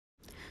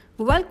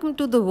Welcome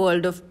to the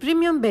world of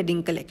premium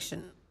bedding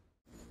collection.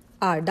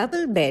 Our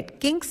double bed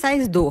king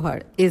size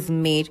Dohar is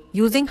made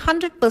using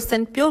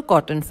 100% pure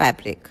cotton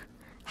fabric.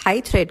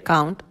 High thread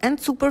count and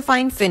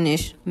superfine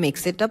finish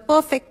makes it a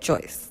perfect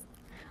choice.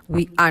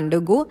 We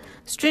undergo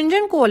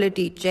stringent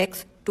quality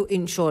checks to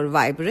ensure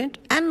vibrant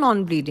and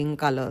non-bleeding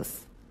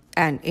colors.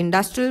 An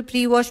industrial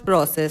pre-wash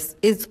process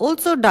is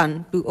also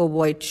done to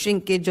avoid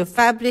shrinkage of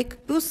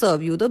fabric to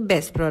serve you the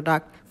best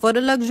product for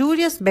a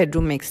luxurious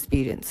bedroom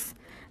experience.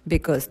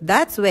 Because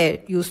that's where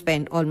you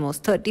spend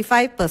almost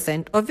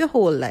 35% of your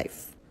whole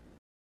life.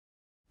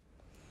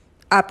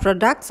 Our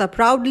products are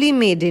proudly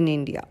made in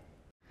India.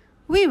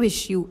 We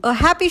wish you a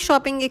happy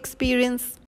shopping experience.